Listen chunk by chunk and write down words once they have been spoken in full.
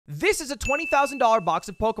This is a $20,000 box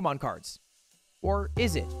of Pokemon cards. Or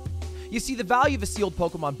is it? You see, the value of a sealed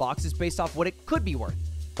Pokemon box is based off what it could be worth.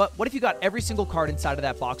 But what if you got every single card inside of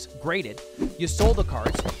that box graded? You sold the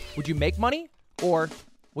cards. Would you make money? Or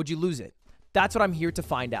would you lose it? That's what I'm here to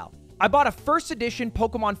find out. I bought a first edition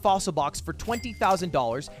Pokemon Fossil box for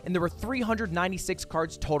 $20,000, and there were 396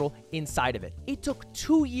 cards total inside of it. It took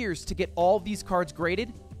 2 years to get all of these cards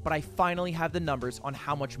graded, but I finally have the numbers on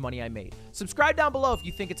how much money I made. Subscribe down below if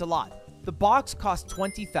you think it's a lot. The box cost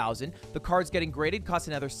 $20,000. The cards getting graded cost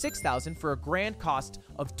another $6,000 for a grand cost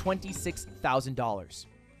of $26,000.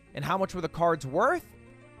 And how much were the cards worth?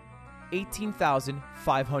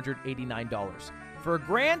 $18,589 for a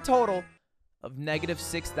grand total of negative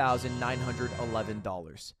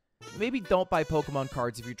 $6,911. Maybe don't buy Pokemon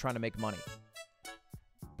cards if you're trying to make money.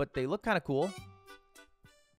 But they look kind of cool.